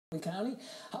County.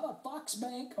 How about Fox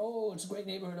Bank? Oh, it's a great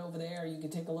neighborhood over there. You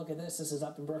can take a look at this. This is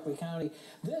up in Berkeley County.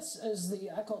 This is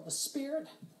I call it the spirit,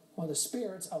 or the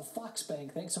spirits of Fox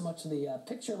Bank. Thanks so much to the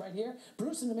picture right here.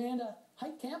 Bruce and Amanda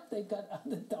Heitkamp, they've got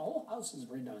the whole house is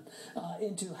redone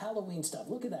into Halloween stuff.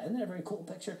 Look at that. Isn't that a very cool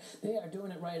picture? They are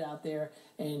doing it right out there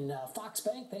in Fox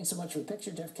Bank. Thanks so much for the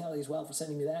picture. Jeff Kelly as well for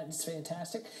sending me that. It's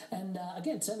fantastic. And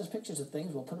again, send us pictures of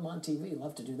things. We'll put them on TV.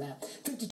 Love to do that.